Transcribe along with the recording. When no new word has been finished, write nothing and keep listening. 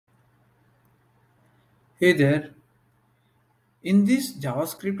Hey there, in this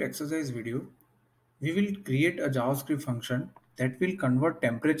JavaScript exercise video, we will create a JavaScript function that will convert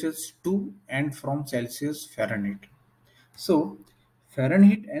temperatures to and from Celsius Fahrenheit. So,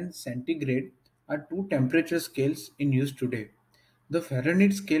 Fahrenheit and centigrade are two temperature scales in use today. The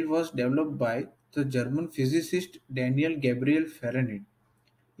Fahrenheit scale was developed by the German physicist Daniel Gabriel Fahrenheit.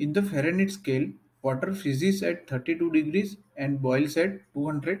 In the Fahrenheit scale, water freezes at 32 degrees and boils at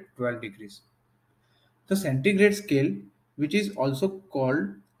 212 degrees. The centigrade scale, which is also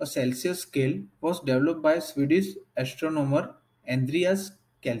called a Celsius scale, was developed by Swedish astronomer Andreas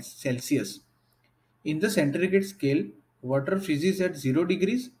Celsius. In the centigrade scale, water freezes at 0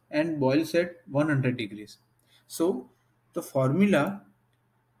 degrees and boils at 100 degrees. So, the formula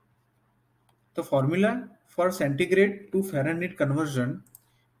the formula for centigrade to Fahrenheit conversion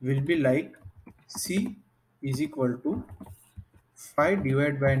will be like C is equal to 5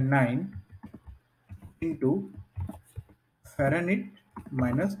 divided by 9 into Fahrenheit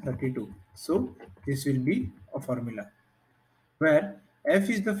minus 32. So this will be a formula where F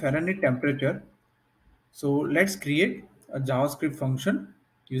is the Fahrenheit temperature. So let's create a JavaScript function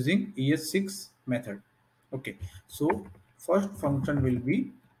using ES6 method. Okay, so first function will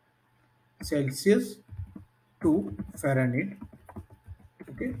be Celsius to Fahrenheit.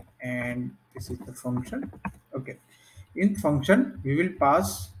 Okay, and this is the function. Okay, in function we will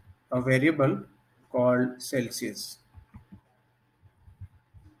pass a variable called Celsius.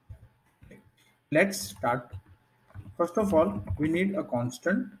 Let's start. First of all, we need a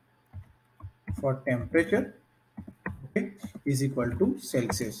constant for temperature, okay, is equal to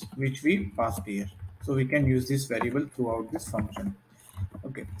Celsius, which we passed here. So we can use this variable throughout this function.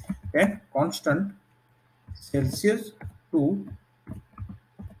 Okay, then constant Celsius to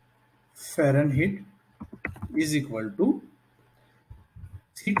Fahrenheit is equal to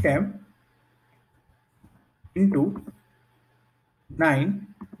C temp into 9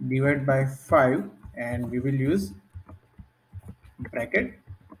 divided by 5, and we will use bracket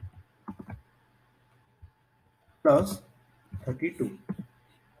plus 32.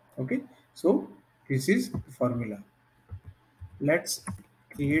 Okay, so this is the formula. Let's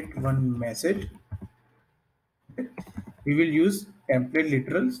create one message. Okay. We will use template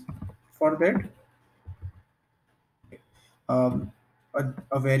literals for that. Um,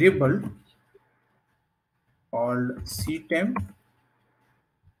 a variable called ctemp,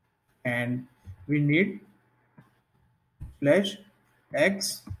 and we need slash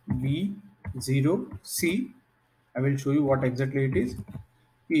xb0c. I will show you what exactly it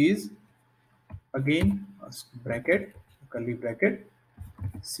is again a bracket, curly bracket,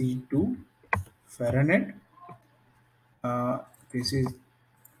 c2 Fahrenheit. This is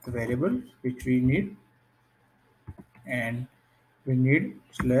the variable which we need, and we need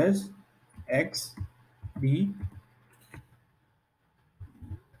slash x b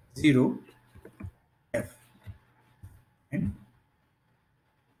 0 f and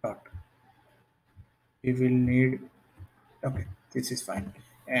dot. We will need, okay, this is fine,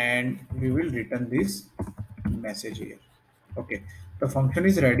 and we will return this message here. Okay, the function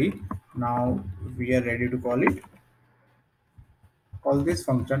is ready. Now we are ready to call this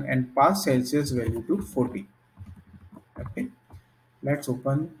function and pass Celsius value to 40. Okay, let's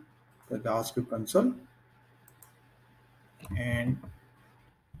open the JavaScript console, and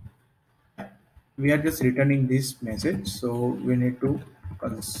we are just returning this message. So we need to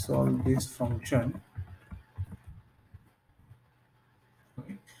console this function.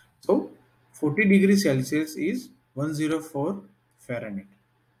 Okay. So 40 degrees Celsius is 104 Fahrenheit.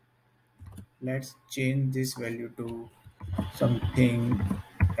 Let's change this value to something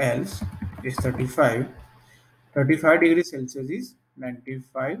else. Is 35. 35 degrees Celsius is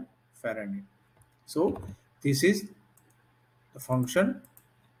 95 Fahrenheit. So this is the function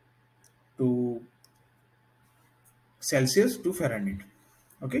to Celsius to Fahrenheit.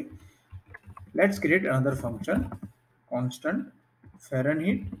 Okay, let's create another function, constant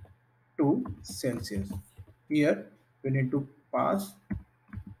Fahrenheit to Celsius. Here we need to pass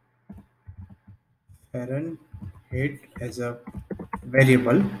Fahrenheit as a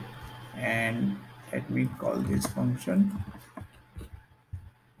variable, and let me call this function.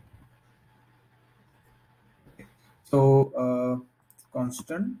 So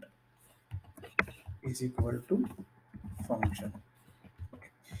constant is equal to function.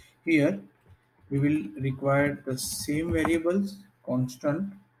 Here we will require the same variables.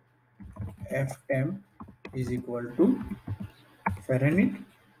 Constant f temp is equal to Fahrenheit.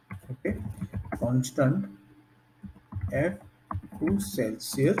 Okay, constant f to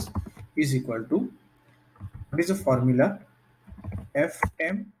Celsius is equal to, what is the formula? F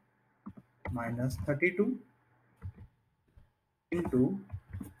temp minus 32 into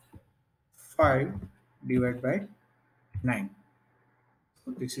 5 divided by 9.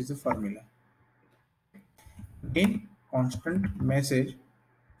 So this is the formula. In constant message,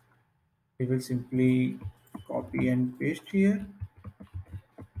 we will simply copy and paste here.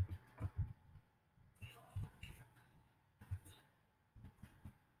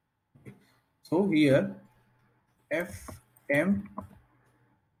 So here f temp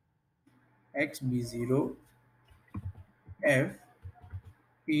xb0 f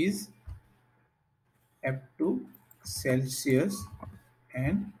is up to Celsius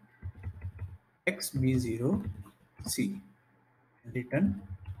and xb0 c. Return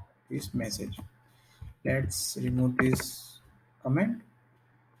this message. Let's remove this comment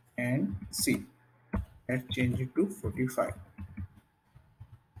and see. Let's change it to 45.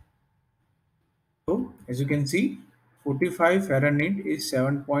 So as you can see, 45 Fahrenheit is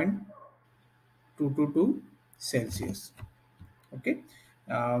 7.222 Celsius. Okay.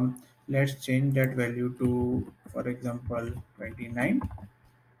 Let's change that value to, for example, 29,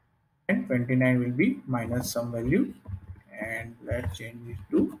 and 29 will be minus some value, and let's change it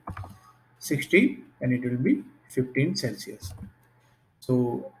to 60 and it will be 15 Celsius.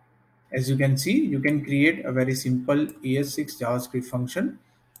 So as you can see, you can create a very simple ES6 JavaScript function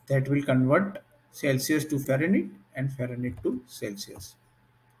that will convert Celsius to Fahrenheit and Fahrenheit to Celsius.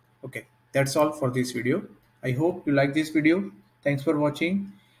 Okay, that's all for this video. I hope you like this video. Thanks for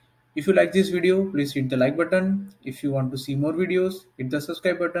watching. If you like this video, please hit the like button. If you want to see more videos, hit the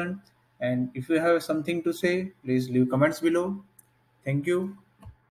subscribe button. And if you have something to say, please leave comments below. Thank you.